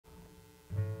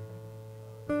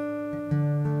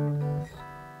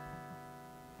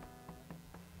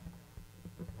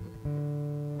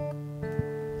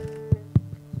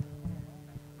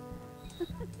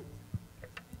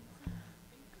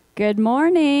Good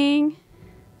morning.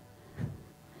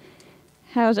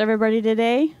 How's everybody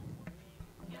today?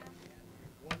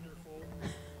 Wonderful.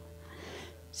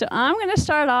 So I'm going to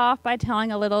start off by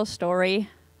telling a little story.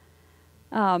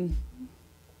 It's kind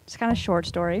of a short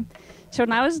story. So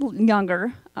when I was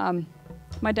younger,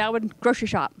 my dad would grocery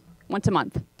shop once a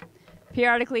month.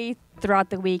 Periodically throughout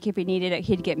the week, if he needed it,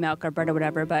 he'd get milk or bread or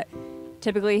whatever, but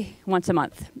typically once a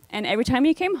month. And every time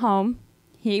he came home,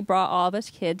 he brought all of us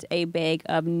kids a bag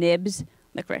of Nibs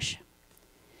licorice.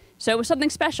 So it was something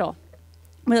special.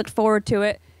 We looked forward to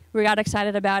it. We got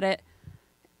excited about it.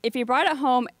 If you brought it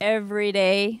home every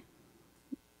day,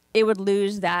 it would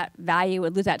lose that value, it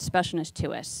would lose that specialness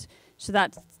to us. So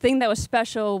that thing that was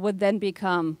special would then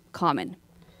become common.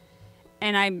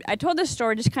 And I told this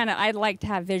story just kind of, I like to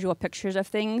have visual pictures of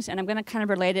things, and I'm going to kind of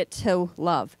relate it to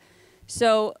love.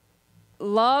 So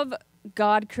love,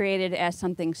 God created as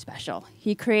something special.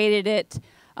 He created it,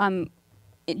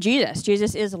 Jesus.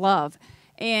 Jesus is love.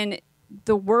 And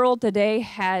the world today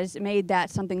has made that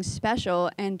something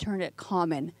special and turned it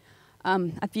common.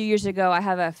 A few years ago, I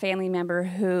have a family member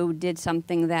who did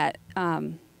something that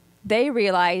they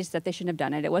realized that they shouldn't have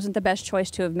done it. It wasn't the best choice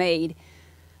to have made.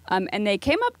 And they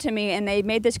came up to me and they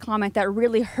made this comment that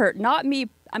really hurt. Not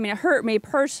me, I mean, it hurt me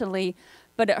personally,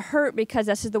 but it hurt because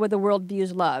this is the way the world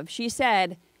views love. She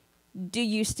said, "Do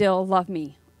you still love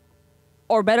me?"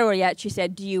 Or better yet, she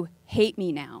said, "Do you hate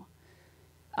me now?"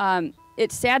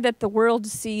 It's sad that the world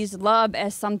sees love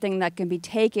as something that can be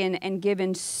taken and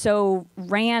given so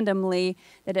randomly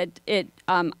that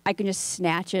I can just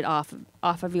snatch it off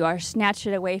of you or snatch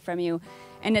it away from you.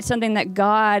 And it's something that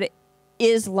God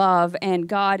is love and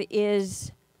God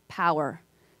is power.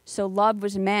 So love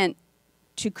was meant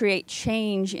to create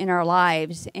change in our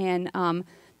lives. And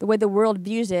the way the world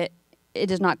views it, it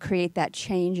does not create that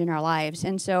change in our lives.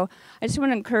 And so I just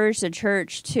want to encourage the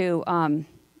church to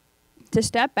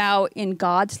step out in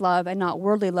God's love and not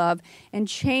worldly love and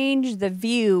change the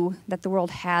view that the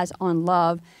world has on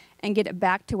love and get it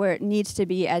back to where it needs to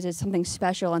be as it's something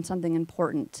special and something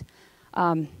important.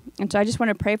 And so I just want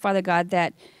to pray, Father God,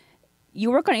 that you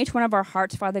work on each one of our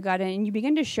hearts, Father God, and you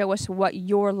begin to show us what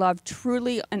your love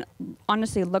truly and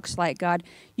honestly looks like, God.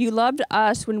 You loved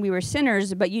us when we were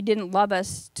sinners, but you didn't love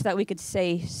us so that we could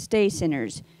stay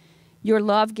sinners. Your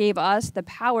love gave us the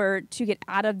power to get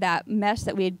out of that mess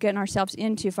that we had gotten ourselves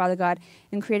into, Father God,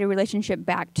 and create a relationship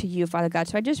back to you, Father God.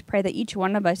 So I just pray that each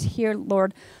one of us here,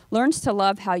 Lord, learns to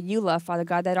love how you love, Father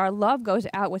God, that our love goes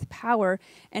out with power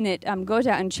and it goes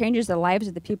out and changes the lives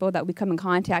of the people that we come in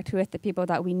contact with, the people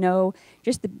that we know,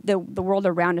 just the world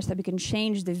around us, that we can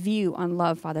change the view on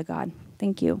love, Father God.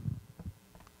 Thank you.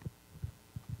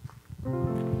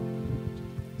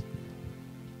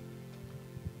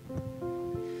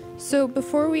 So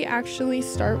before we actually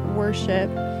start worship,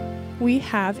 we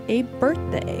have a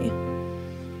birthday.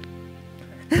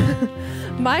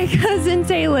 My cousin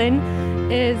Taylin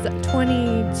is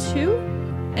 22.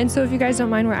 And so if you guys don't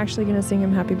mind, we're actually going to sing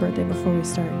him happy birthday before we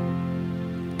start.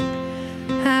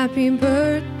 Happy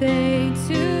birthday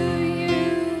to you.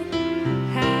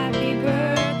 Happy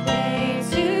birthday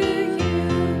to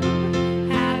you.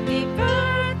 Happy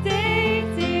birthday,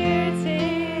 dear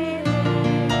Taylor.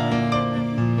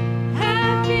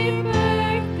 Happy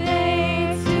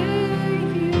birthday to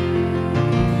you.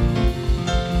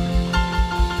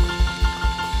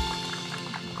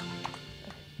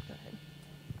 Go ahead.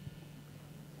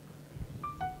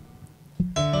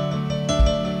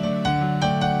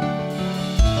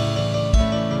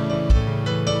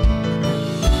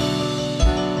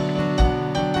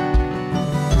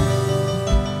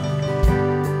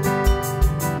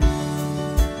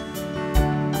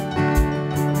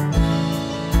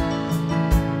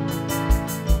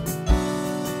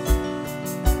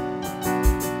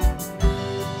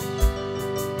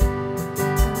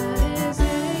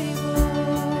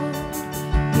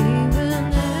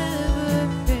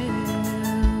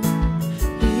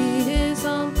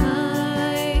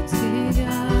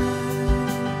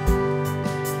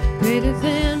 Greater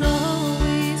than all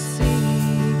we see,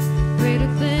 greater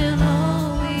than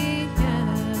all we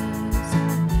ask.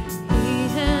 He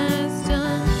has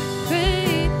done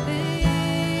great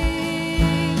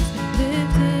things.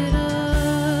 Lifted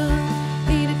up,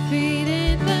 he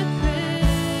defeated the grave.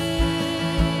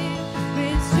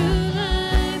 Raised to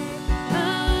life,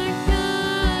 our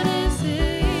God is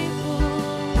able.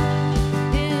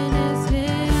 In his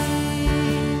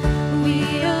name we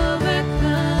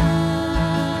overcome.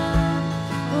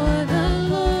 Oh,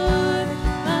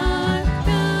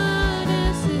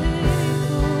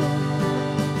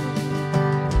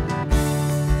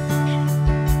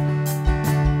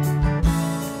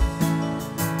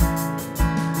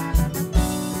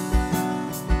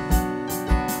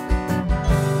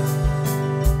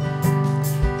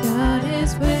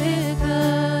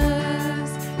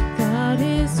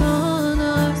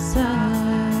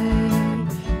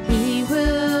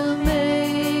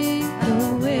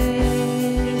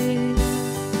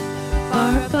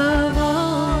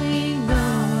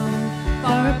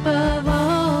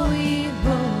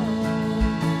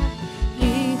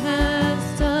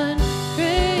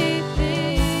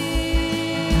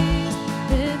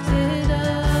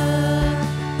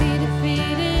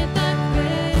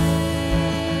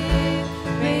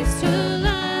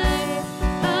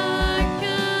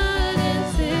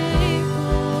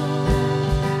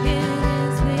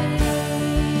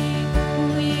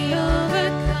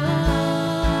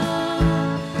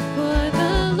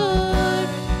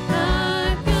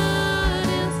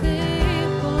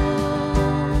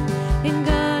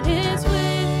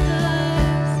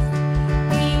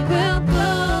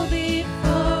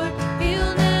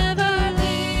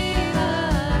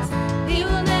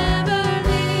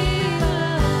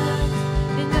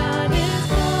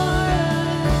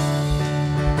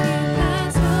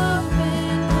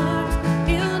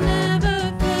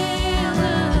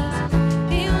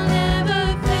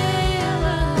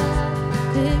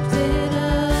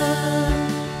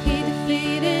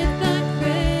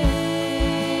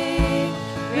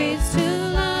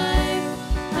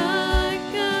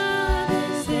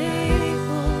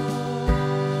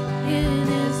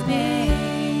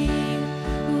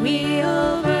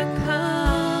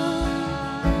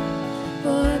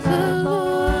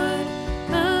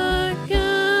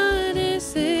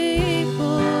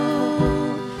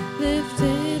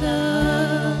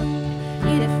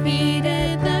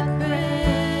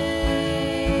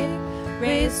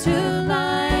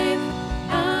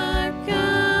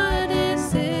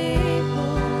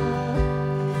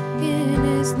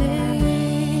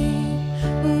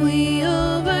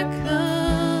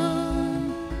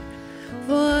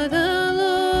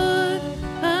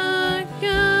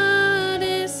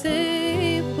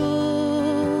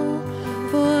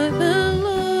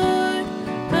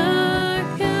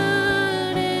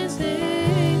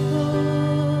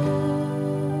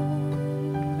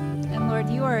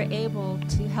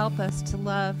 help us to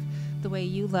love the way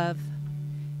you love,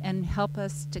 and help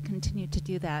us to continue to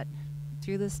do that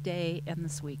through this day and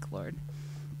this week, Lord.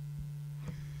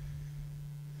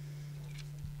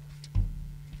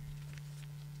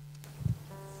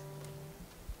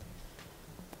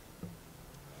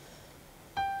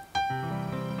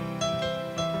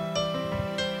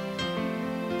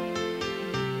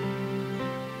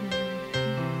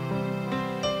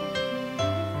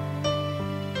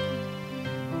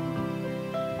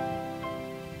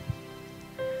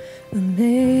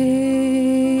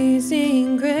 Amazing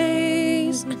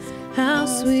grace, how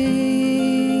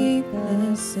sweet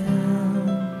the sound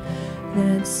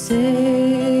that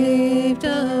saved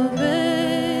a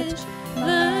wretch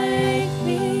like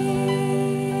me.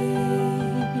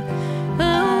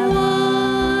 I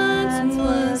once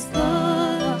was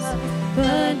lost,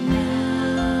 but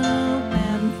now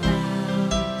am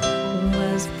found.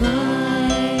 Was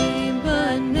blind,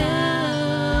 but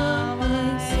now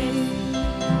I see.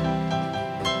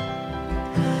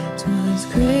 'Twas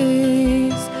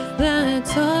grace that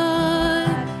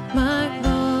taught my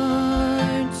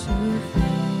heart to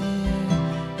fear,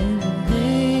 and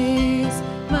erase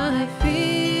my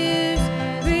fears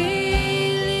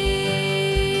relieved.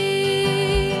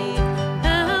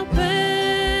 How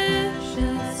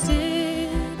precious did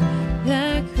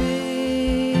that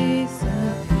grace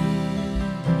appear,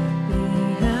 the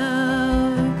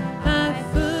hour I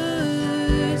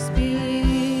first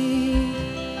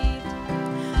believed.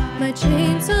 My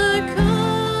chains are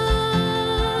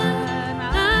gone,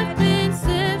 I've been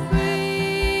set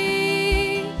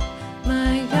free.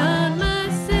 My God, my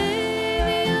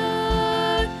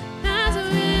Savior, has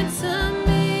ransomed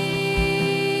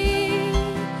me.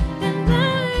 And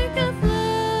like a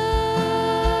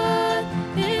flood,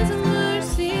 His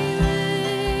mercy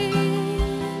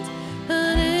reigns.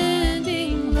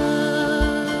 Unending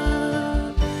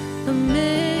love,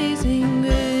 amazing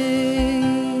grace.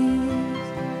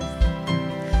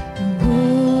 The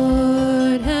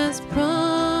Lord has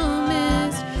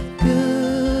promised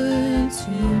good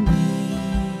to me.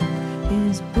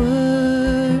 His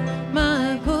word my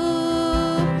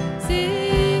hope secures.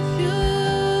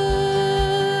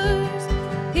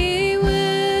 He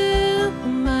will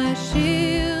my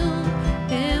shield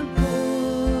and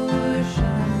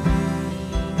portion be,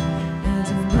 as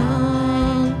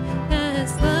long as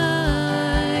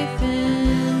life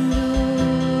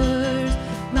endures.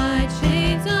 My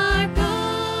chains are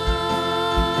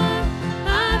gone,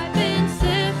 I've been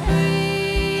set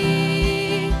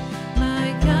free.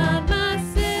 My God, my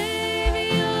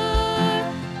Savior,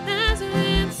 has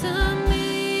ransomed me.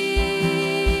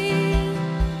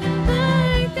 And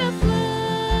like a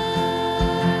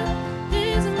flood,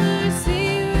 His mercy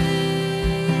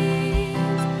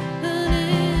reigns.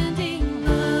 Unending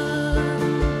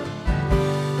love,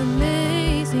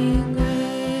 amazing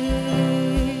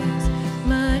grace.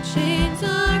 My chains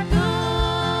are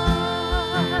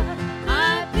gone,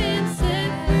 I've been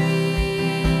set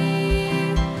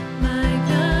free. My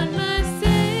God, my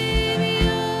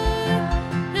Savior,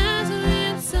 has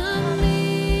ransomed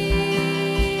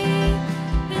me.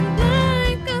 And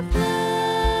like a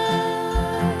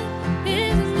flood,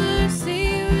 His mercy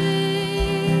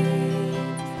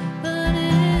reigns.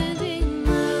 Unending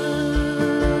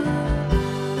love,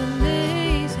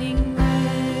 amazing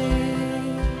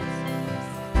grace.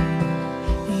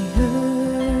 The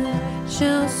earth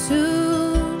shall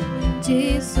soon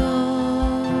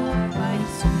dissolve like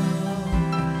snow.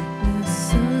 The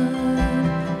sun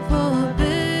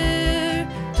forbear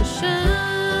to shine,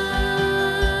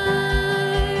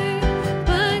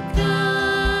 but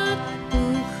God who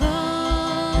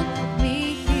called me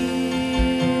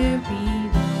here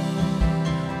below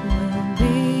will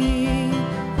be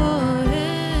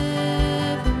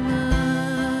forever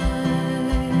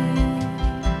mine.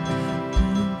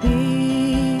 Will be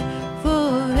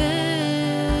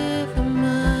forever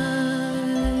mine.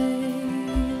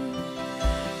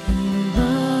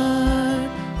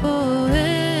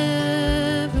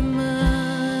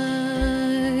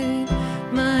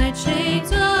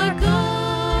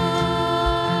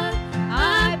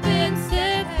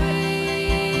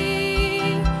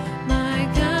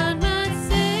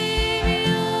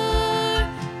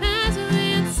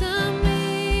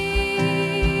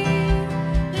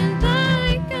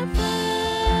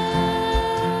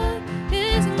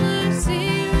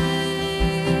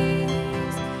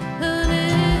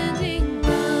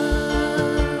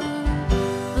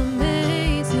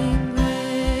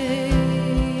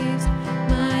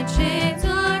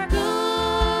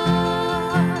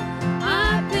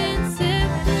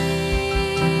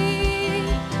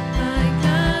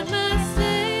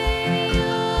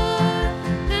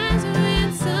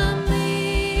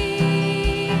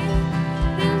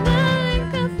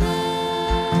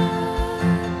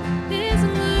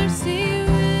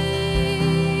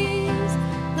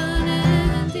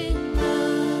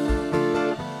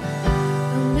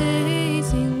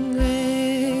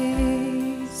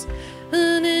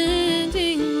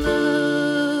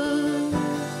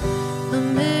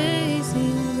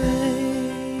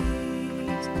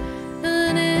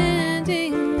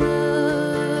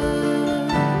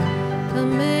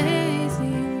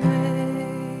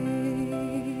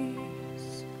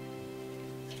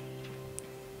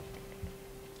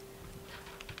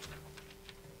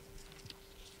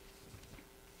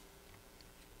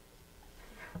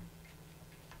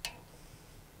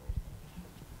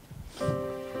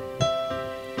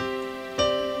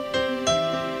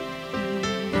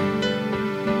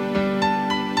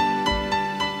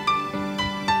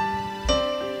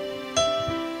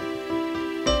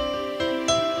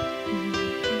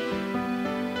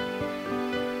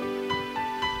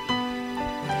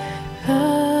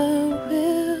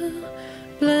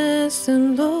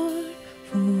 Lord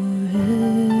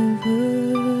forever.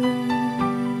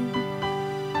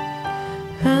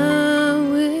 I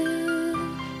will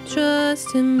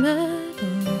trust Him at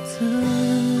all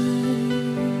times.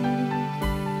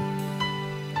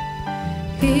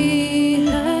 He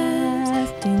has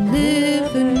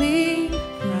delivered me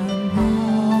from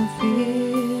all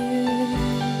fear.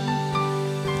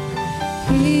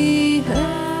 He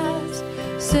has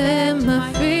set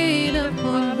my feet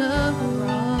upon the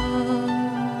rock,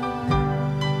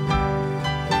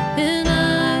 and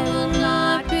I will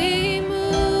not be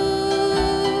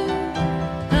moved.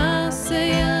 I'll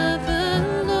say of the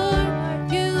Lord,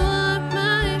 You are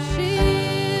my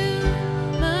shield,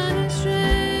 my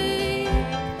strength,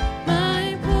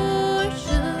 my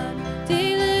portion,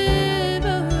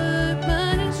 deliverer,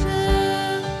 my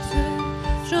shelter,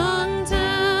 strong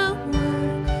tower,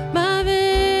 my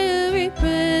very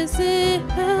present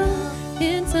help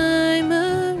in time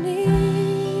of need.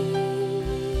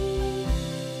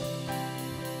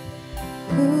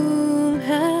 Whom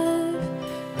have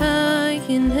I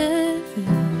in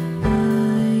heaven but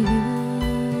You?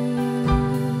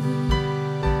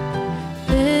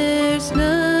 There's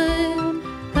none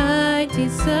I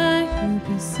desire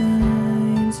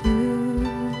besides You,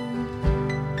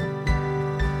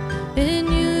 and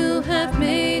You have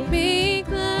made me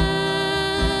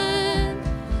glad.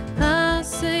 I'll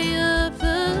say of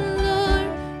the Lord,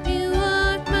 You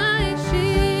are my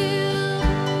shield,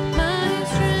 my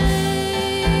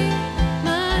strength,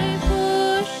 my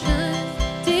portion,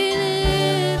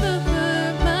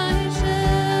 deliverer, my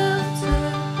shelter,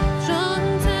 strong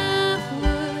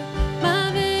tower, my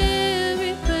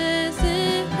very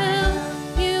present help.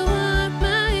 You are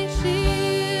my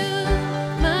shield,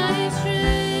 my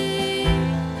strength,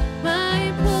 my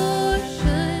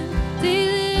portion,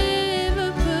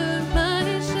 deliverer, my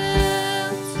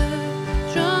shelter,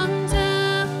 strong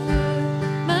tower,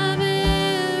 my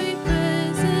very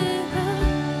present help.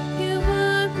 You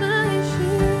are my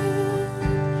shield,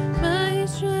 my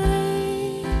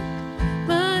strength,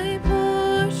 my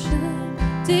portion,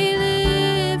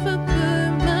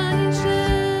 deliverer, my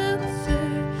shelter,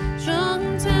 strong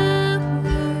tower,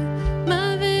 my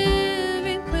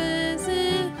very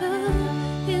present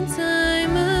help in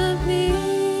time of need.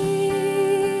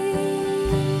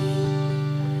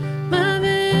 My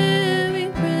very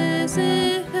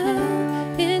present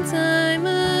help in time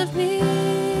of need.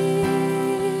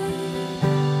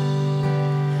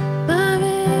 My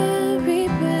very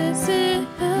present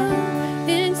help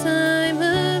in time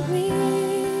of need.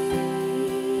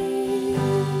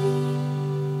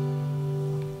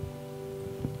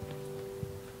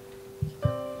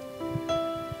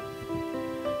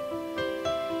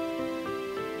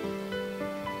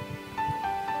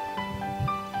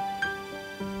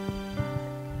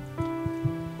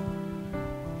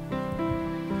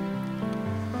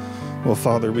 Well,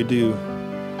 Father, we do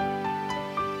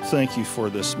thank You for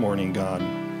this morning, God.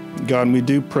 God, we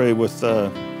do pray with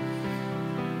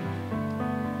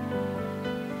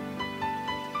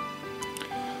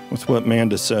what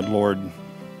Manda said, Lord,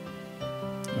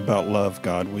 about love,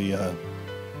 God. We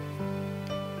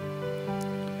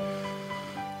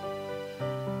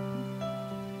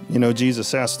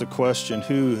Jesus asked the question,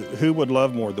 who would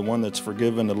love more, the one that's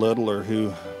forgiven a little or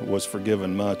who was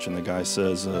forgiven much? And the guy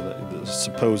says,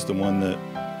 suppose the one that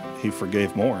he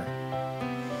forgave more.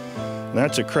 And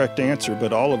that's a correct answer,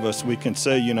 but all of us, we can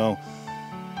say,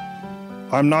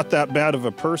 I'm not that bad of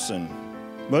a person,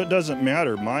 but it doesn't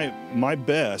matter. My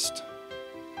best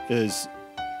is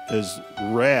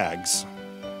rags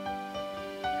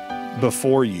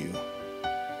before You.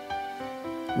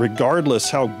 Regardless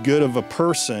how good of a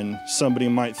person somebody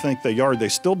might think they are, they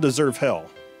still deserve hell.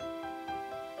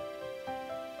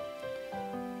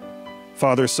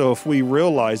 Father, so if we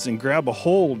realize and grab a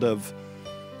hold of,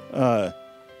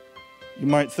 you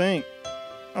might think,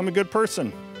 I'm a good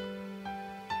person.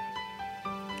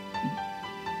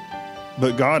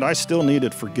 But God, I still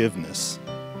needed forgiveness.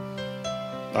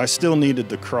 I still needed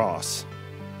the cross.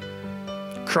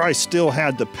 Christ still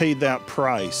had to pay that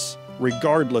price,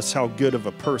 regardless how good of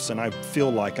a person I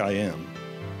feel like I am.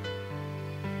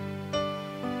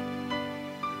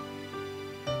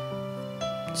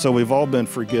 So we've all been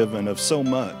forgiven of so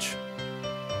much.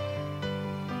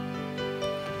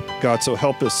 God, so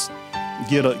help us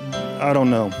get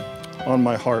on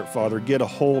my heart, Father, get a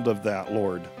hold of that,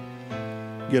 Lord.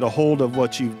 Get a hold of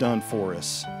what You've done for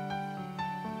us.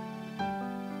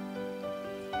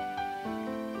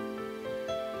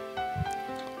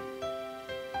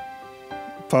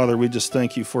 Father, we just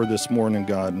thank You for this morning,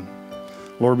 God.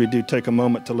 Lord, we do take a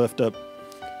moment to lift up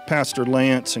Pastor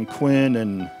Lance and Quinn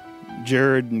and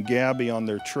Jared and Gabby on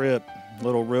their trip,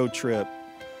 little road trip.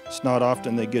 It's not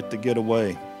often they get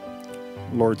away,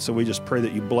 Lord, so we just pray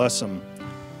that you bless them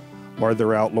while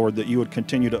they're out, Lord, that you would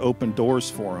continue to open doors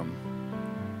for them.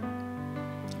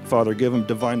 Father, give them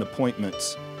divine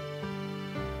appointments.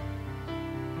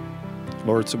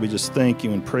 Lord, so we just thank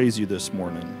you and praise you this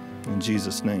morning. In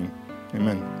Jesus' name,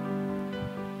 amen.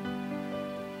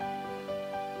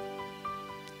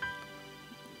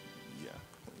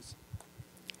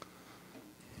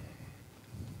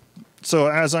 So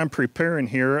as I'm preparing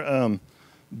here,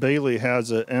 Bailey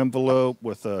has an envelope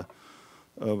with a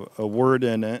word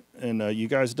in it, and you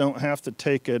guys don't have to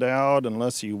take it out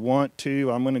unless you want to.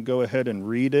 I'm going to go ahead and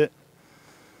read it.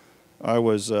 I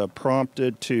was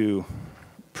prompted to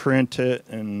print it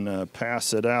and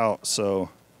pass it out, so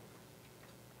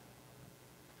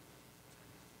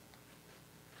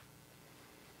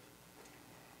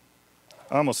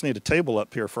I almost need a table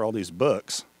up here for all these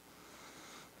books.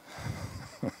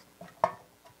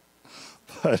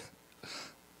 But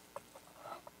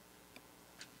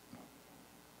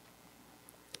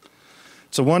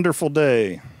it's a wonderful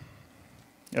day.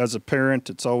 As a parent,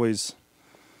 it's always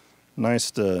nice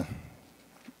to,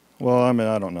 well, I mean,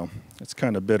 I don't know. It's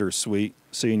kind of bittersweet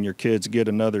seeing your kids get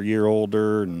another year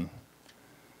older,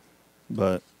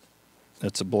 but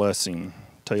it's a blessing.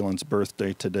 Taylon's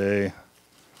birthday today.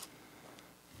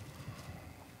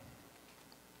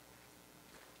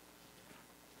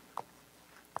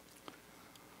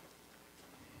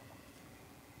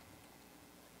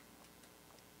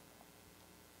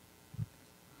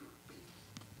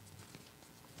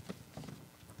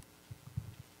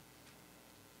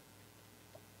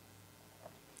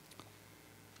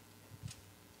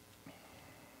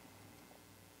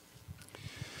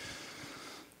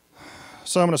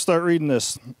 So I'm going to start reading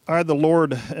this. I, the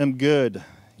Lord, am good.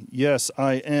 Yes,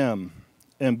 I am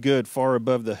good far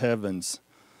above the heavens.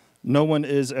 No one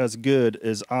is as good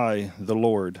as I, the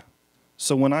Lord.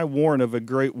 So when I warn of a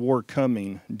great war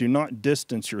coming, do not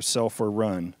distance yourself or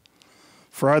run.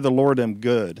 For I, the Lord, am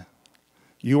good.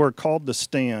 You are called to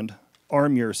stand.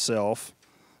 Arm yourself.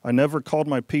 I never called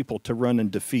my people to run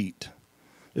in defeat.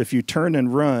 If you turn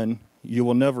and run, you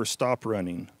will never stop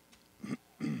running.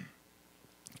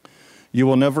 You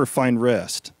will never find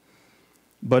rest.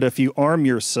 But if you arm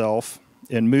yourself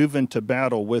and move into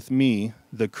battle with me,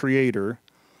 the Creator,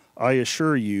 I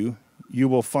assure you, you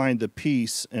will find the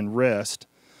peace and rest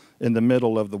in the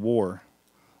middle of the war.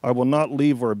 I will not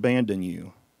leave or abandon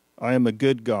you. I am a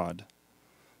good God.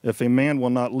 If a man will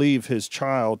not leave his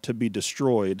child to be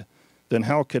destroyed, then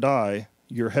how could I,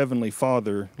 your heavenly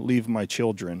Father, leave my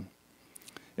children?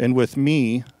 And with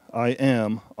me, I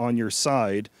am on your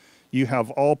side. You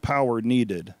have all power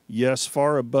needed, yes,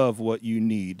 far above what you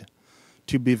need,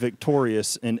 to be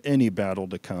victorious in any battle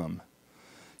to come.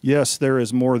 Yes, there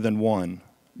is more than one,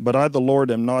 but I, the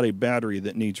Lord, am not a battery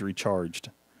that needs recharged.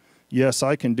 Yes,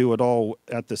 I can do it all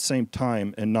at the same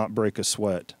time and not break a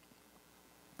sweat.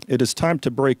 It is time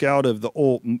to break out of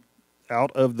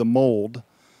the mold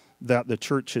that the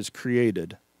church has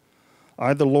created.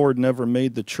 I, the Lord, never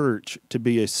made the church to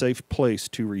be a safe place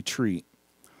to retreat,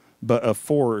 but a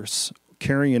force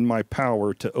carrying my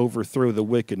power to overthrow the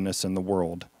wickedness in the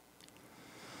world.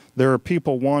 There are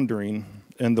people wandering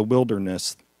in the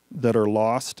wilderness that are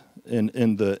lost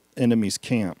in the enemy's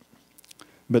camp,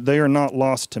 but they are not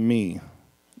lost to me.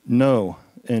 No,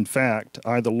 in fact,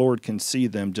 I, the Lord, can see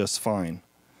them just fine.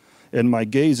 And my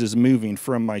gaze is moving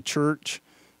from my church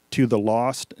to the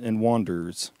lost and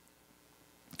wanderers.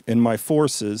 And my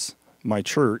forces, my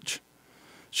church,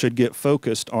 should get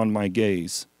focused on my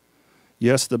gaze.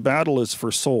 Yes, the battle is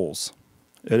for souls.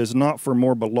 It is not for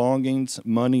more belongings,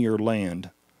 money, or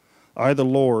land. I, the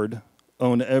Lord,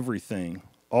 own everything,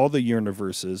 all the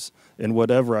universes, and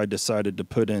whatever I decided to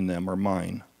put in them are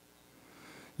mine.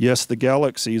 Yes, the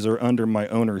galaxies are under my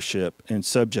ownership and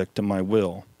subject to my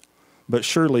will. But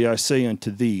surely I say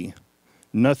unto thee,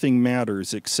 nothing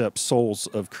matters except souls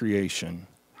of creation.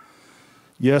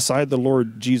 Yes, I, the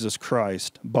Lord Jesus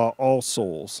Christ, bought all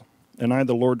souls, and I,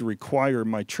 the Lord, require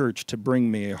my church to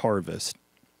bring me a harvest.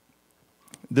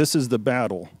 This is the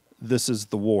battle. This is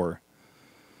the war.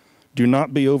 Do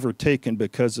not be overtaken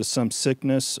because of some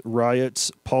sickness,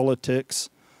 riots, politics.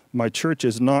 My church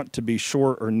is not to be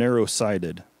short or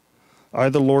narrow-sighted. I,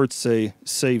 the Lord, say,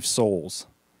 save souls.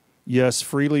 Yes,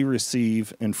 freely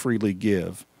receive and freely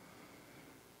give.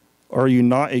 Are you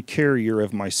not a carrier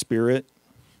of my spirit?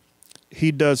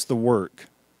 He does the work.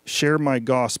 Share my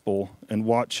gospel and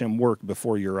watch him work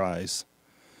before your eyes.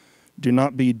 Do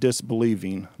not be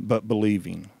disbelieving, but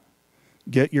believing.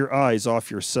 Get your eyes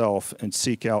off yourself and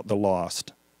seek out the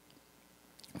lost.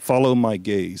 Follow my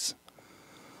gaze.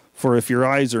 For if your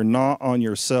eyes are not on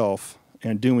yourself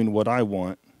and doing what I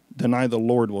want, then I, the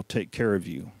Lord, will take care of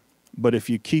you. But if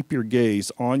you keep your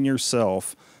gaze on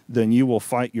yourself, then you will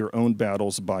fight your own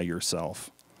battles by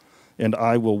yourself. And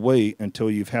I will wait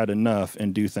until you've had enough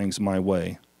and do things my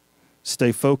way.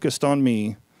 Stay focused on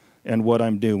me and what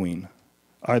I'm doing.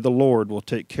 I, the Lord, will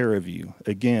take care of you.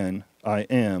 Again, I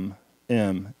am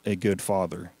a good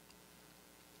father.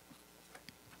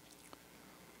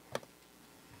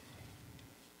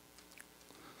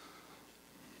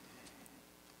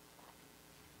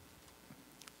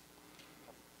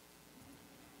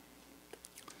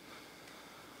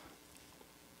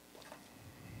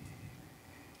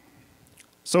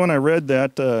 So when I read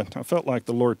that, I felt like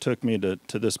the Lord took me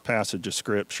to this passage of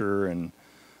Scripture, and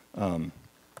I'm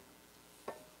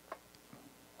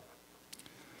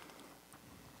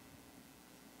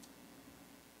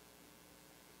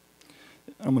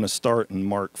going to start in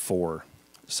Mark 4.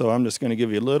 So I'm just going to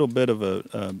give you a little bit of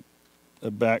a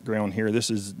background here. This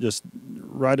is just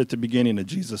right at the beginning of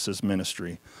Jesus'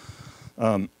 ministry.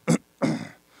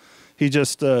 He's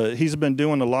been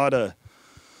doing a lot of.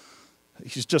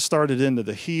 He's just started into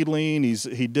the healing.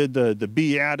 He did the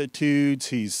Beatitudes.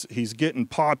 He's getting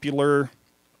popular.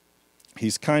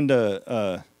 He's kind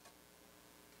of,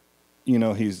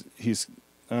 he's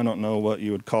I don't know what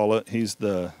you would call it. He's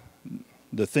the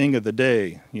thing of the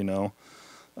day,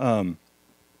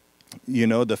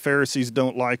 The Pharisees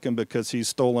don't like him because he's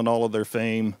stolen all of their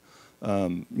fame,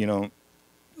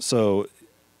 So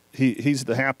he's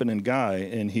the happening guy,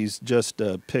 and he's just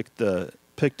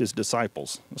picked his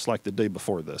disciples. It's like the day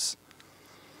before this.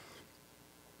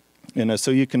 And so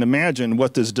you can imagine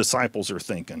what his disciples are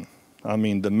thinking. I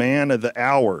mean, the man of the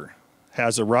hour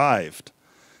has arrived,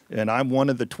 and I'm one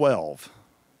of the 12.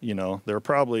 They're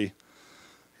probably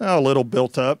a little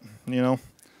built up,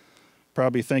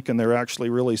 probably thinking they're actually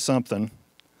really something.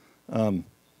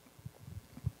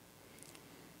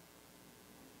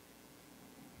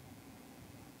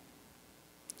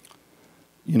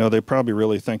 They probably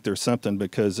really think there's something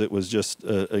because it was just,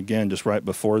 again, just right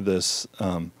before this,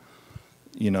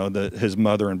 that his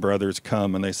mother and brothers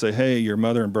come and they say, hey, your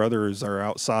mother and brothers are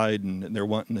outside and they're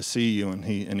wanting to see you. And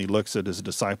he looks at his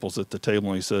disciples at the table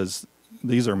and he says,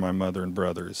 these are my mother and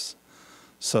brothers.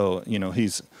 So,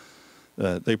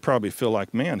 they probably feel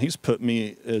like, man, he's put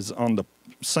me as on the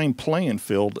same playing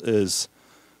field as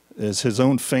his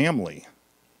own family.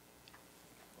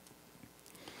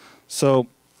 So,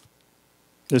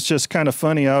 it's just kind of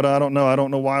funny. I don't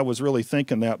know why I was really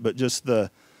thinking that, but just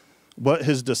what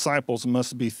his disciples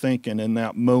must be thinking in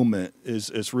that moment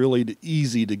is really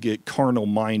easy to get carnal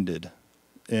minded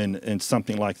in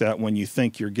something like that when you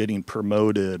think you're getting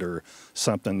promoted or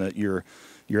something that you're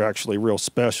actually real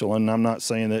special. And I'm not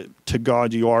saying that to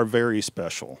God you are very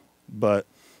special, but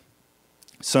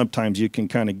sometimes you can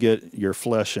kind of get your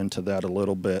flesh into that a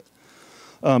little bit.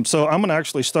 So I'm going to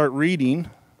actually start reading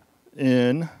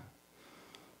in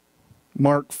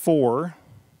Mark 4.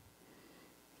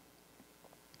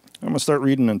 I'm going to start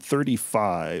reading in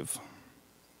 35.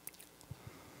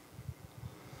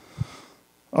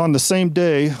 On the same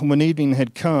day, when evening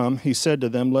had come, he said to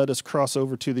them, let us cross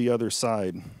over to the other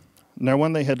side. Now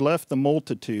when they had left the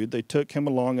multitude, they took him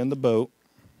along in the boat,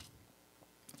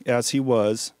 as he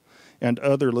was, and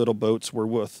other little boats were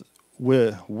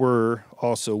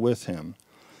also with him.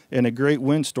 And a great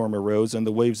windstorm arose, and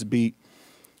the waves beat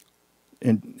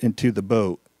into the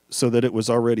boat, so that it was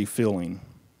already filling.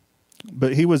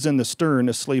 But he was in the stern,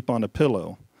 asleep on a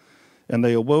pillow. And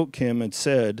they awoke him and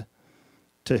said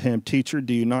to him, Teacher,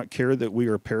 do you not care that we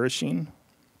are perishing?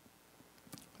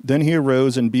 Then he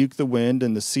arose and rebuked the wind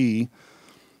and the sea,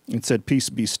 and said,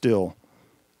 Peace, be still.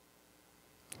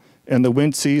 And the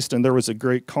wind ceased, and there was a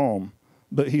great calm.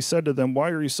 But he said to them,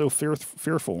 Why are you so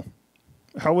fearful?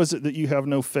 How is it that you have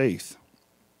no faith?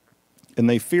 And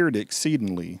they feared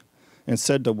exceedingly, and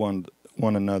said to one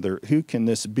another, Who can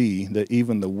this be that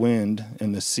even the wind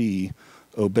and the sea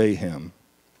obey him?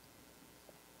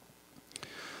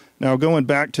 Now, going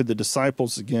back to the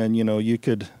disciples again,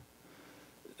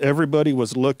 everybody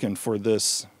was looking for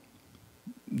this,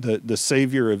 the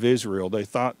Savior of Israel. They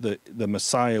thought that the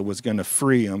Messiah was going to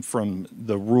free them from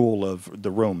the rule of the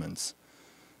Romans.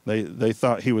 They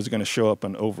thought he was going to show up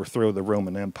and overthrow the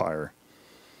Roman Empire.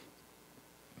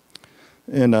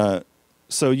 And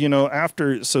so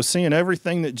seeing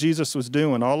everything that Jesus was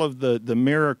doing, all of the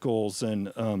miracles and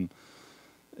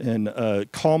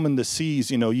calming the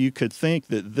seas, you could think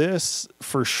that this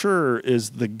for sure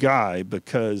is the guy,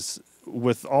 because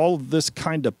with all this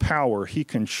kind of power, he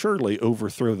can surely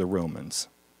overthrow the Romans.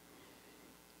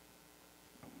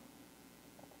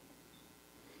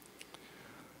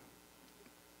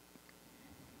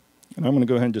 And I'm going to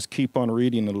go ahead and just keep on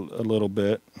reading a little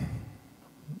bit,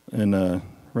 and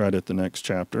right at the next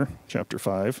chapter, chapter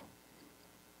 5.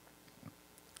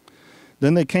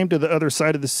 Then they came to the other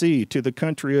side of the sea, to the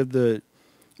country of the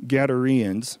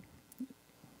Gadareans.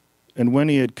 And when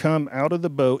he had come out of the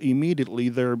boat, immediately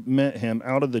there met him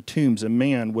out of the tombs a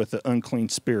man with an unclean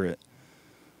spirit,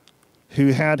 who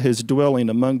had his dwelling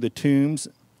among the tombs,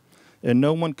 and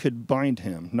no one could bind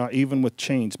him, not even with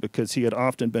chains, because he had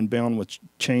often been bound with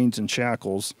chains and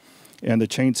shackles, and the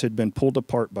chains had been pulled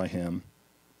apart by him,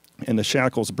 and the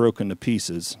shackles broken to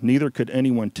pieces. Neither could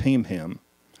anyone tame him.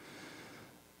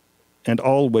 And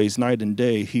always, night and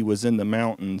day, he was in the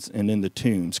mountains and in the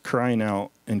tombs, crying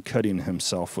out and cutting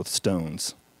himself with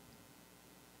stones.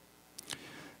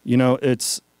 You know,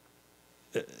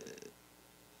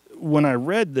 when I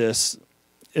read this,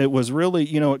 it was really,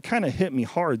 it kind of hit me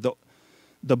hard.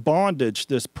 The bondage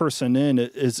this person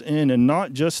is in, and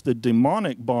not just the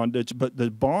demonic bondage, but the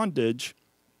bondage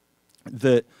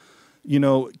that,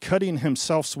 cutting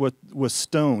himself with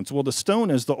stones. Well, the stone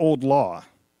is the old law.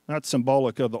 That's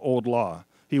symbolic of the old law.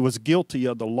 He was guilty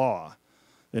of the law,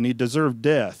 and he deserved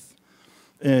death.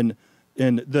 And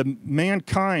the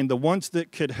mankind, the ones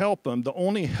that could help him, the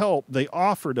only help they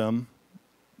offered him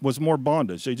was more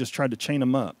bondage. They just tried to chain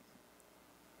him up.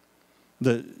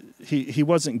 He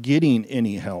wasn't getting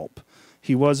any help.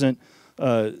 He wasn't,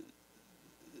 and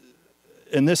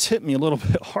this hit me a little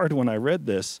bit hard when I read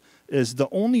this, is the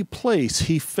only place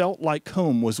he felt like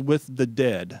home was with the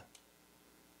dead.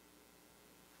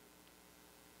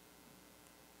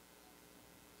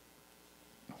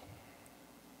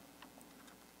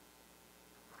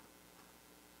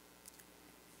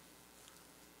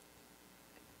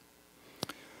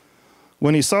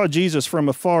 When he saw Jesus from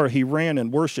afar, he ran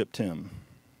and worshipped him.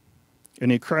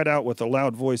 And he cried out with a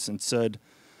loud voice and said,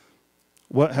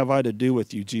 "What have I to do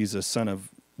with you, Jesus, Son of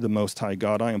the Most High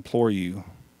God? I implore you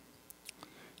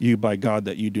by God,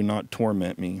 that you do not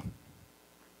torment me."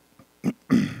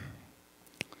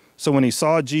 So when he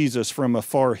saw Jesus from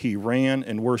afar, he ran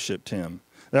and worshipped him.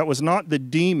 That was not the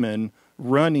demon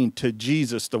running to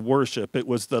Jesus to worship. It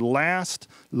was the last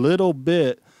little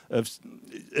bit of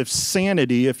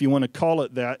sanity, if you want to call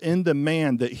it that, in the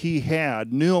man that he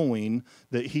had, knowing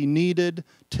that he needed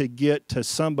to get to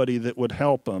somebody that would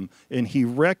help him. And he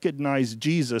recognized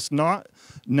Jesus, not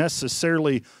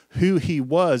necessarily who he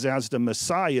was as the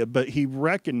Messiah, but he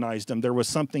recognized him. There was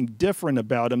something different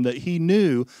about him, that he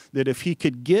knew that if he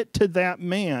could get to that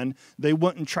man, they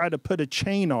wouldn't try to put a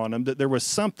chain on him, that there was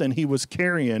something he was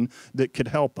carrying that could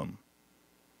help him.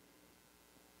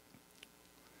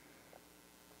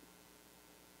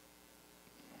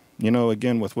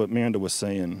 Again, with what Amanda was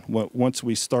saying, once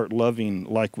we start loving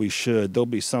like we should, there'll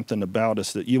be something about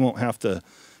us that you won't have to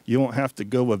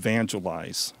go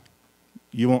evangelize.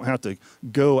 You won't have to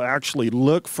go actually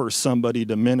look for somebody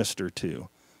to minister to.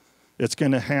 It's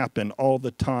going to happen all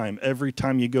the time. Every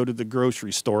time you go to the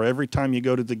grocery store, every time you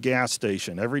go to the gas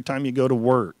station, every time you go to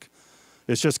work,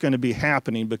 it's just going to be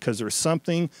happening because there's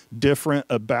something different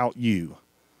about you.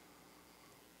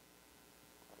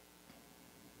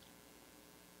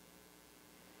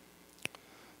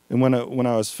 And when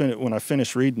I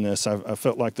finished reading this, I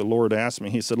felt like the Lord asked me.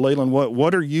 He said, "Lalyn,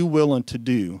 what are you willing to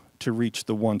do to reach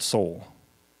the one soul?"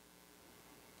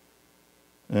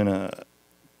 And I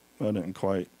didn't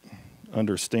quite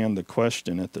understand the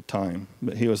question at the time.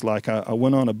 But he was like, I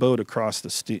went on a boat across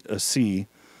a sea,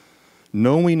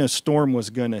 knowing a storm was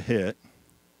going to hit,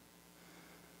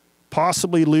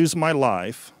 possibly lose my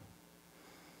life,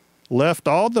 left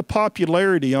all the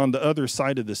popularity on the other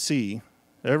side of the sea.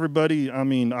 Everybody,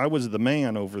 I was the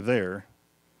man over there.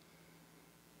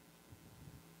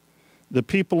 The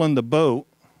people in the boat,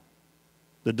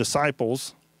 the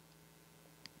disciples,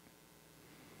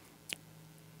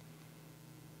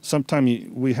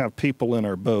 sometimes we have people in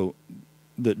our boat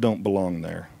that don't belong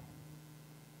there.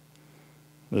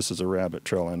 This is a rabbit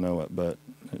trail, I know it, but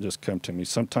it just came to me.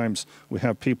 Sometimes we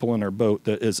have people in our boat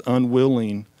that is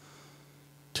unwilling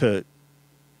to,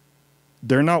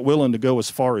 they're not willing to go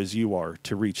as far as you are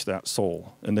to reach that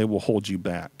soul, and they will hold you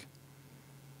back.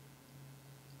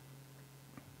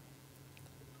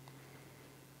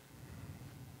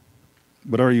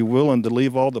 But are you willing to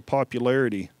leave all the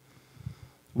popularity,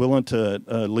 willing to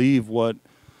leave what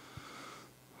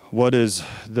is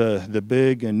the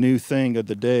big and new thing of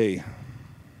the day?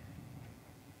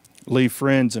 Leave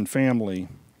friends and family,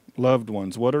 loved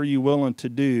ones. What are you willing to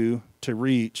do to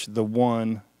reach the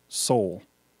one soul?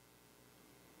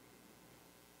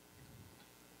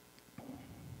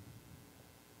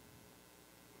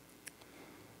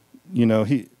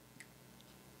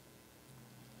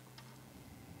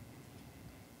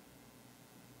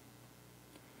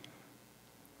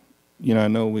 I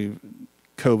know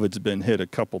COVID's been hit a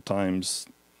couple times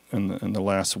in the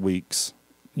last weeks,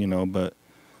 but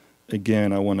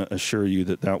again, I want to assure you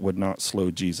that would not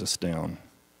slow Jesus down.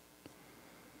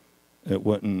 It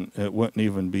wouldn't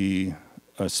even be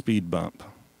a speed bump.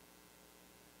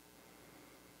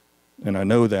 And I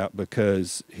know that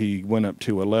because he went up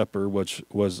to a leper, which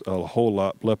was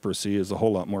leprosy is a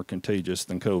whole lot more contagious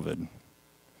than COVID.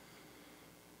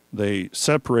 They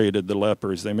separated the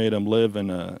lepers. They made them live in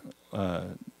an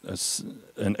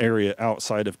area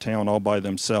outside of town all by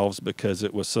themselves because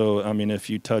it was so, if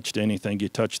you touched anything, you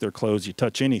touch their clothes, you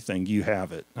touch anything, you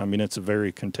have it. It's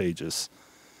very contagious.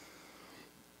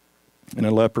 And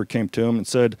a leper came to him and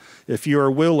said, if you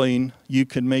are willing, you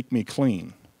can make me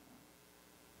clean.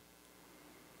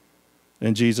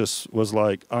 And Jesus was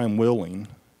like, I'm willing.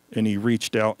 And he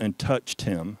reached out and touched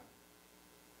him.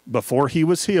 Before he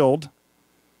was healed,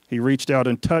 he reached out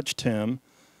and touched him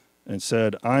and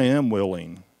said, I am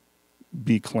willing,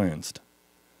 be cleansed.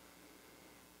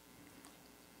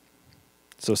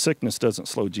 So sickness doesn't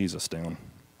slow Jesus down.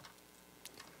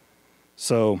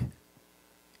 So,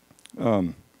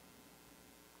 I'm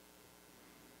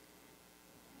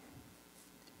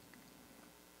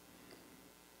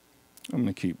going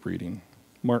to keep reading.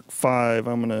 Mark 5,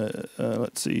 I'm going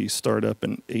to, start up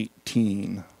in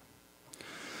 18.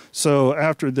 So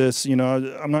after this, I'm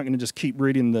not going to just keep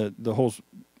reading the whole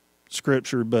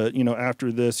scripture, but,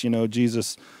 after this,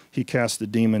 Jesus, he cast the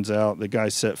demons out. The guy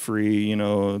set free,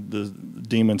 the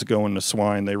demons go into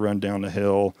swine. They run down the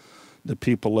hill. The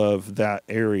people of that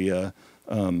area,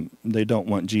 they don't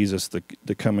want Jesus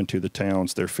to come into the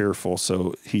towns. They're fearful,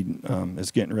 so he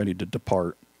is getting ready to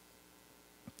depart.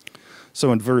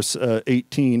 So in verse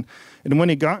 18, and when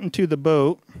he got into the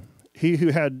boat, he who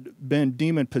had been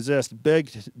demon-possessed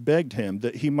begged him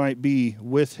that he might be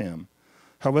with him.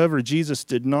 However, Jesus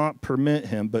did not permit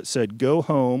him, but said, go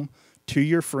home to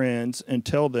your friends and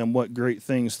tell them what great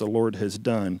things the Lord has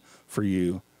done for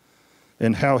you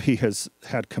and how he has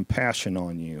had compassion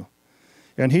on you.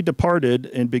 And he departed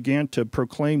and began to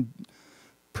proclaim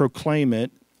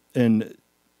it in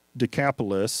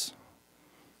Decapolis,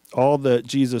 all that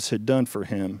Jesus had done for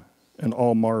him, and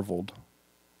all marveled.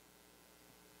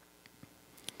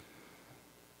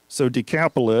 So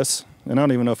Decapolis, and I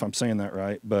don't even know if I'm saying that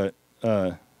right, but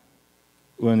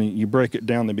when you break it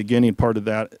down, the beginning part of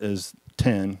that is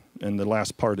 10, and the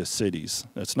last part is cities.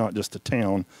 It's not just a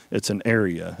town, it's an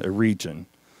area, a region.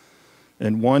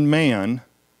 And one man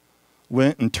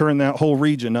went and turned that whole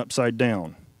region upside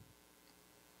down.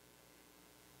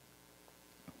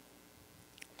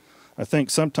 I think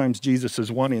sometimes Jesus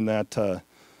is wanting that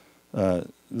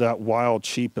wild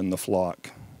sheep in the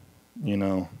flock.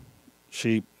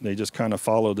 Sheep, they just kind of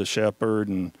follow the shepherd.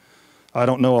 And I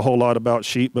don't know a whole lot about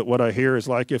sheep, but what I hear is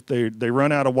like if they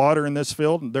run out of water in this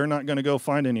field, they're not going to go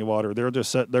find any water. They'll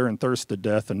just sit there and thirst to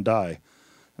death and die.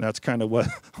 And that's kind of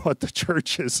what the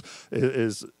church is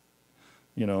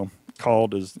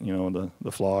called as,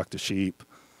 the flock, the sheep.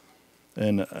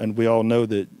 And we all know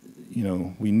that,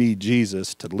 we need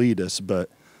Jesus to lead us, but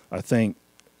I think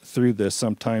through this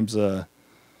sometimes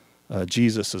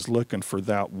Jesus is looking for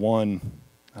that one.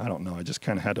 I don't know, I just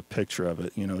kind of had a picture of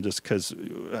it, just because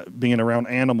being around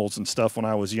animals and stuff when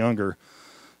I was younger,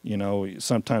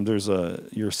 sometimes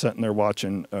you're sitting there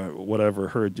watching whatever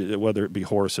herd, whether it be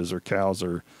horses or cows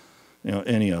or,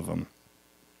 any of them.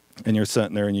 And you're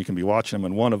sitting there and you can be watching them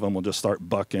and one of them will just start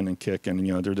bucking and kicking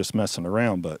and, they're just messing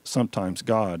around. But sometimes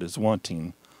God is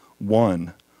wanting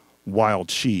one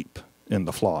wild sheep in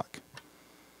the flock,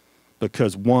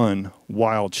 because one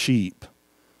wild sheep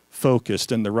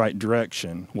focused in the right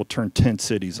direction will turn 10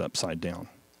 cities upside down.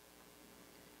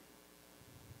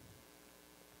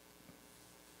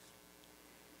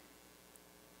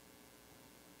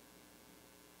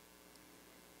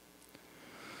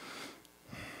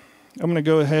 I'm going to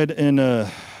go ahead and I'm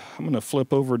going to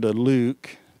flip over to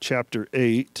Luke chapter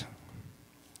 8.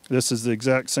 This is the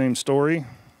exact same story,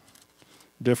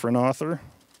 different author.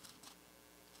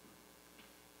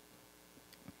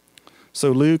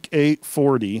 So Luke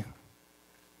 8:40.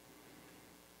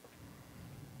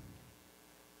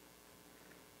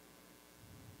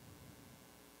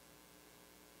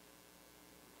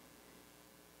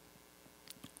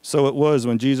 So it was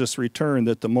when Jesus returned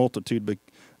that the multitude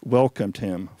welcomed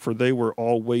him, for they were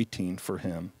all waiting for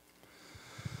him.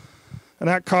 And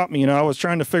that caught me. I was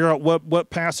trying to figure out what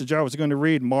passage I was going to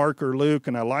read, Mark or Luke,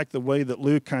 and I liked the way that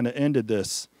Luke kind of ended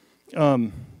this.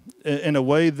 In a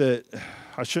way that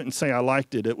I shouldn't say I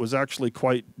liked it. It was actually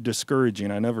quite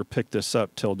discouraging. I never picked this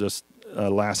up till just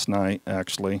last night,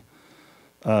 actually.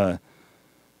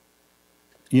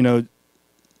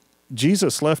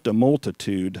 Jesus left a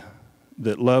multitude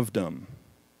that loved him,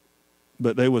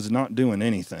 but they was not doing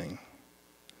anything.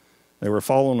 They were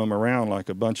following him around like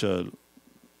a bunch of,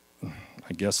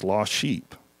 I guess, lost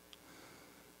sheep.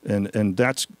 And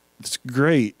that's it's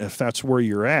great if that's where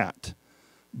you're at.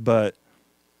 But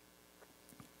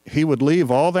he would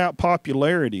leave all that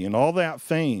popularity and all that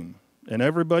fame and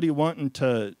everybody wanting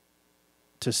to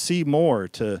see more,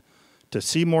 to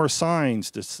see more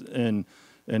signs, and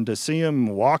to see him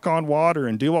walk on water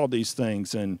and do all these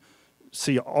things and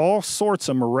see all sorts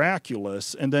of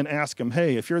miraculous, and then ask him,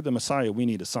 hey, if you're the Messiah, we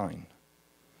need a sign.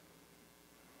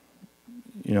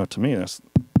 You know, to me, that's,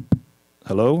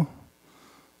 hello?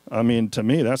 I mean, to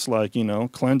me, that's like, you know,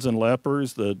 cleansing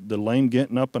lepers, the lame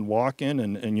getting up and walking,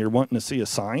 and you're wanting to see a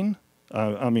sign?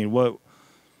 I mean, what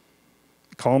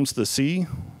calms the sea?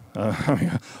 I mean,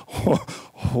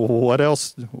 what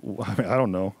else? I mean, I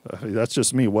don't know. That's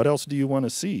just me. What else do you want to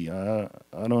see? I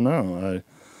don't know.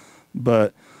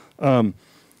 But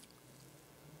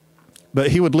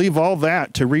he would leave all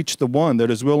that to reach the one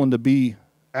that is willing to be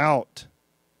out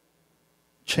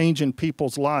changing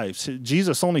people's lives.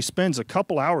 Jesus only spends a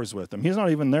couple hours with them. He's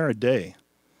not even there a day.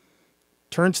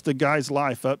 Turns the guy's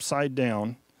life upside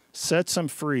down, sets him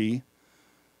free,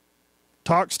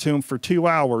 talks to him for 2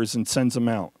 hours, and sends him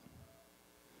out.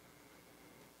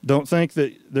 Don't think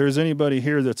that there's anybody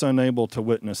here that's unable to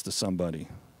witness to somebody.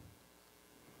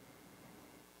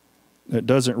 It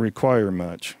doesn't require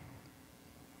much.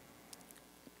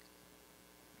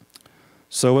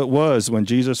 So it was when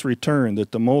Jesus returned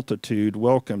that the multitude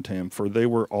welcomed him, for they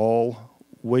were all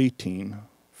waiting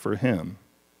for him.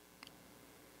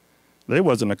 They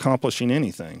wasn't accomplishing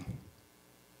anything.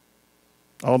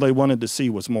 All they wanted to see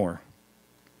was more.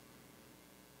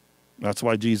 That's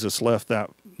why Jesus left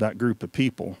that group of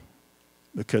people,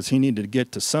 because he needed to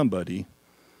get to somebody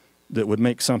that would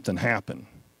make something happen,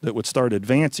 that would start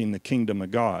advancing the kingdom of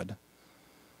God,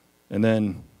 and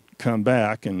then come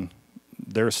back, and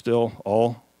they're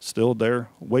all still there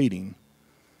waiting.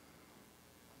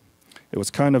 It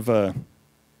was kind of I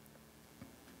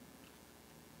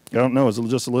don't know, it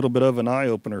was just a little bit of an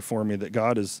eye-opener for me that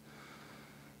God is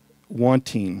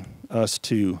wanting us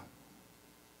to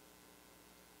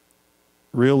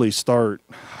really start,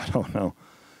 I don't know,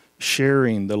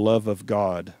 sharing the love of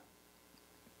God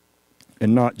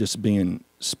and not just being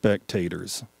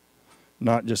spectators,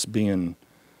 not just being,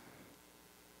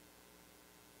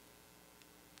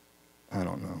 I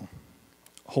don't know,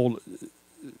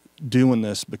 doing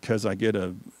this because I get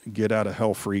a get out of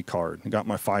hell free card. I got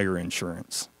my fire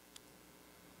insurance.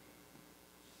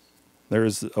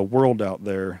 There's a world out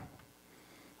there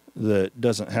that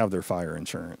doesn't have their fire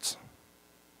insurance.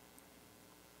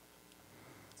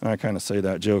 I kind of say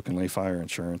that jokingly, fire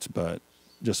insurance, but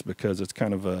just because it's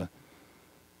kind of a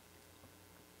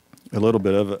little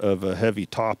bit of a heavy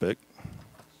topic.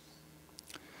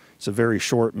 It's a very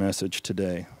short message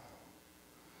today.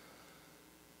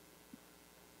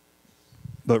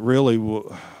 But really,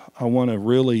 I want to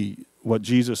really, what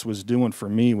Jesus was doing for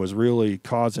me was really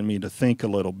causing me to think a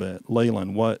little bit.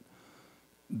 Lalyn, what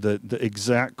the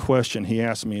exact question he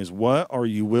asked me is, what are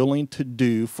you willing to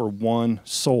do for one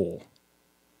soul?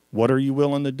 What are you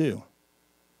willing to do?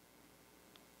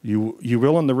 You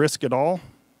willing to risk it all?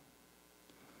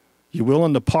 You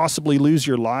willing to possibly lose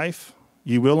your life?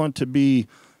 You willing to be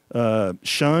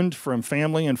shunned from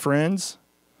family and friends?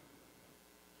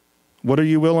 What are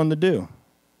you willing to do?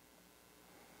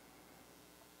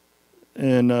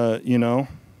 And, you know,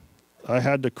 I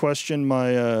had to question my,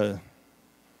 I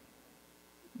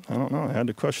don't know, I had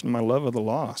to question my love of the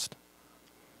lost.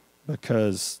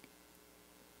 Because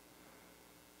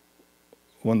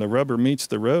when the rubber meets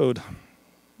the road,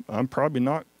 I'm probably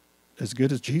not as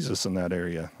good as Jesus in that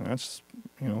area. That's,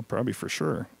 you know, probably for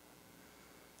sure.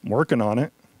 I'm working on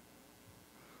it.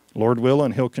 Lord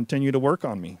willing, he'll continue to work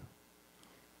on me.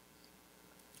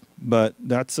 But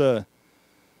that's it.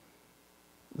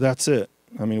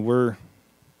 I mean,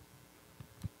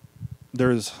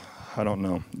 there's, I don't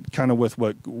know, kind of with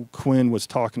what Quinn was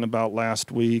talking about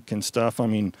last week and stuff. I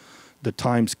mean, the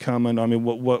time's coming. I mean,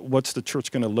 what's the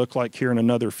church going to look like here in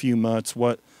another few months?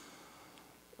 Where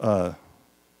are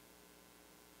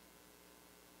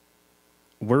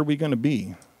we going to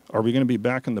be? Are we going to be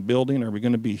back in the building? Are we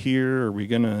going to be here? Are we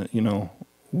going to, you know,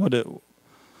 what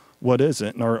is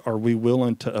it? And are we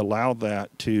willing to allow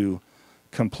that to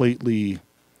completely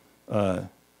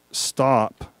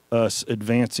stop us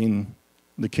advancing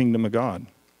the kingdom of God?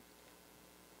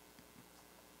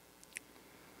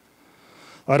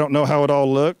 I don't know how it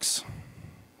all looks.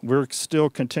 We're still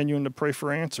continuing to pray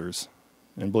for answers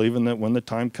and believing that when the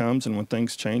time comes and when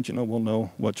things change, you know, we'll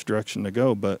know which direction to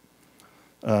go. But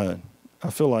I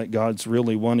feel like God's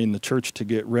really wanting the church to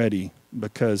get ready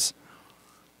because,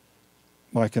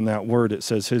 like in that word, it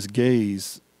says his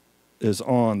gaze is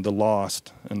on the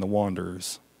lost and the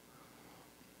wanderers.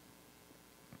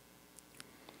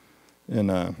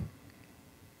 And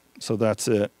so that's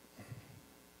it.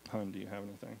 Hun, do you have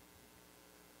anything?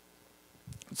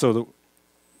 So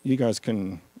you guys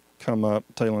can come up,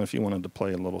 Taylor, if you wanted to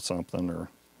play a little something, or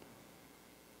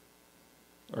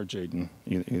Jaden,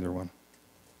 either one.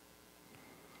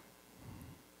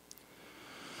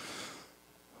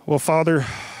 Well, Father,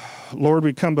 Lord,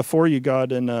 we come before you,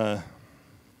 God, and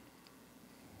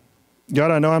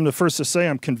God, I know I'm the first to say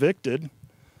I'm convicted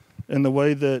in the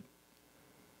way that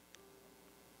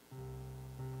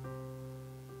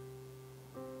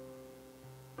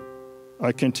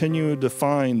I continue to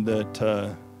find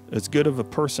that as good of a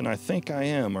person I think I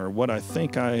am, or what I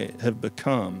think I have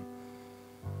become,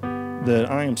 that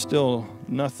I am still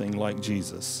nothing like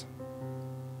Jesus.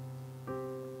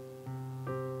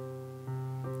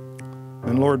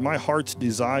 And Lord, my heart's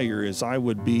desire is I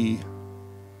would be,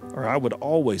 or I would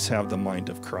always have the mind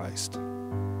of Christ.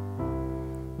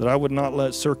 That I would not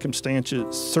let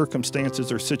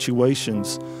circumstances or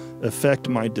situations affect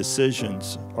my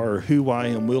decisions or who I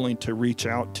am willing to reach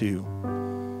out to.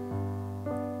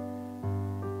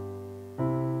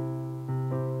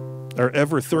 Or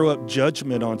ever throw up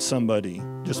judgment on somebody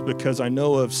just because I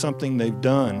know of something they've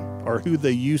done or who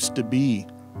they used to be.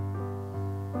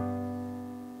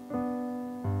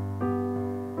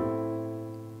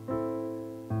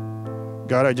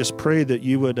 God, I just pray that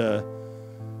you would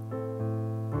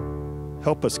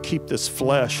help us keep this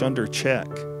flesh under check.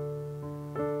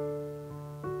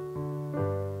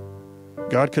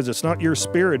 God, because it's not your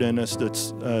spirit in us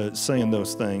that's saying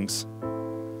those things.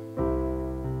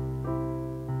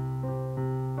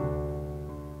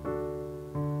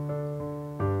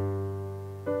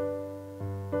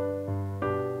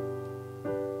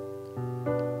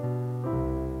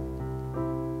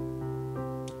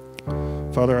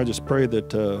 Father, I just pray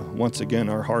that once again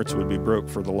our hearts would be broke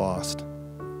for the lost.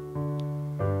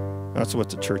 That's what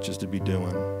the church is to be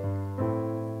doing.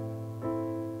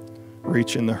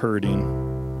 Reaching the hurting.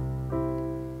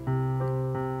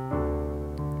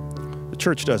 The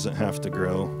church doesn't have to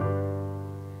grow.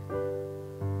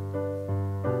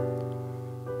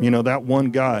 You know, that one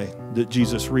guy that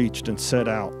Jesus reached and set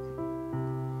out,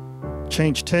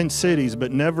 changed 10 cities,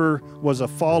 but never was a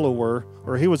follower,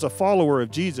 or he was a follower of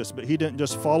Jesus, but he didn't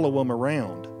just follow him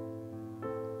around.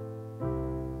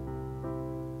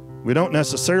 We don't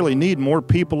necessarily need more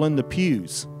people in the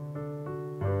pews.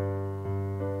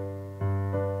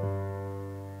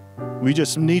 We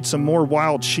just need some more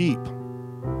wild sheep.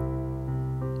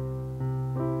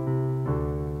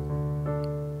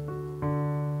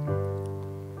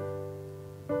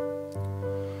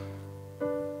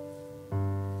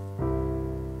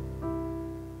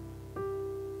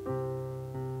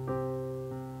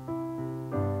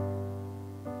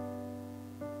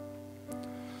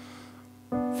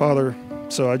 Father,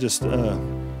 so I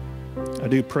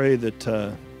do pray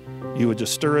that you would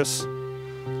just stir us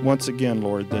once again,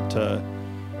 Lord, that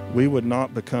we would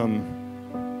not become,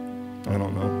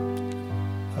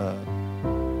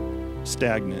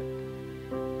 stagnant.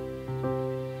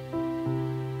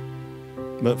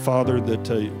 But Father,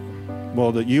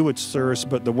 that you would stir us,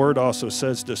 but the word also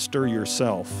says to stir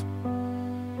yourself.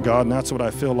 God, and that's what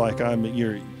I feel like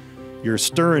you're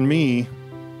stirring me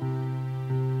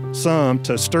some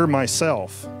to stir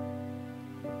myself.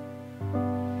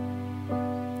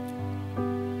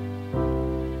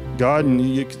 God, and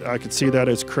I could see that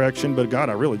as correction, but God,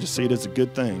 I really just see it as a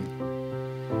good thing.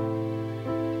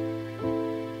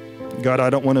 God, I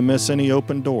don't want to miss any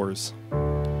open doors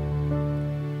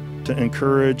to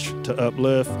encourage, to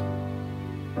uplift,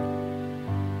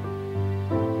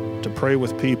 to pray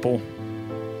with people.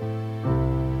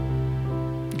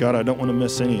 God, I don't want to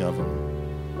miss any of them.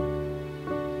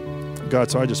 God,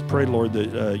 so I just pray, Lord,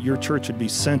 that your church would be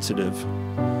sensitive,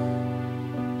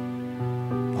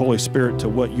 Holy Spirit, to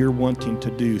what you're wanting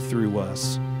to do through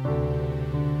us.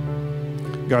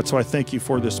 God, so I thank you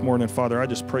for this morning, Father. I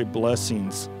just pray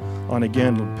blessings on,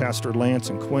 again, Pastor Lance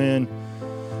and Quinn.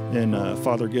 And,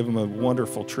 Father, give them a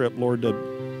wonderful trip. Lord,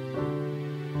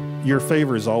 your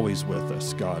favor is always with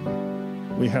us, God.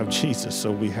 We have Jesus, so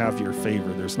we have your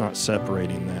favor. There's not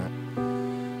separating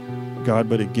that. God,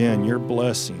 but again, your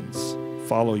blessings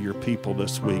follow your people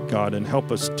this week, God, and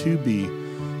help us to be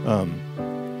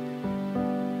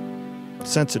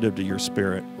sensitive to your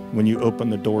Spirit when you open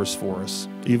the doors for us,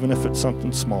 even if it's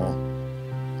something small.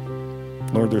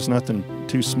 Lord, there's nothing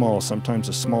too small. Sometimes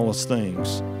the smallest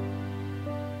things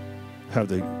have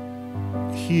the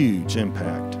huge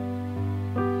impact,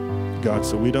 God.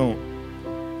 So we don't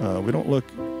look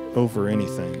over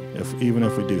anything, even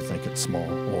if we do think it's small,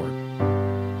 Lord.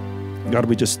 God,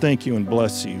 we just thank you and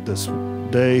bless you this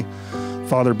day.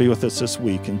 Father, be with us this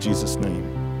week in Jesus' name.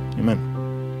 Amen.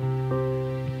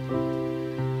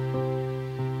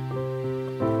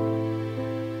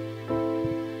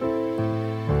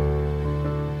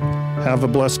 Have a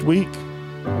blessed week,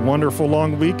 a wonderful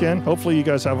long weekend. Hopefully you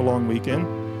guys have a long weekend.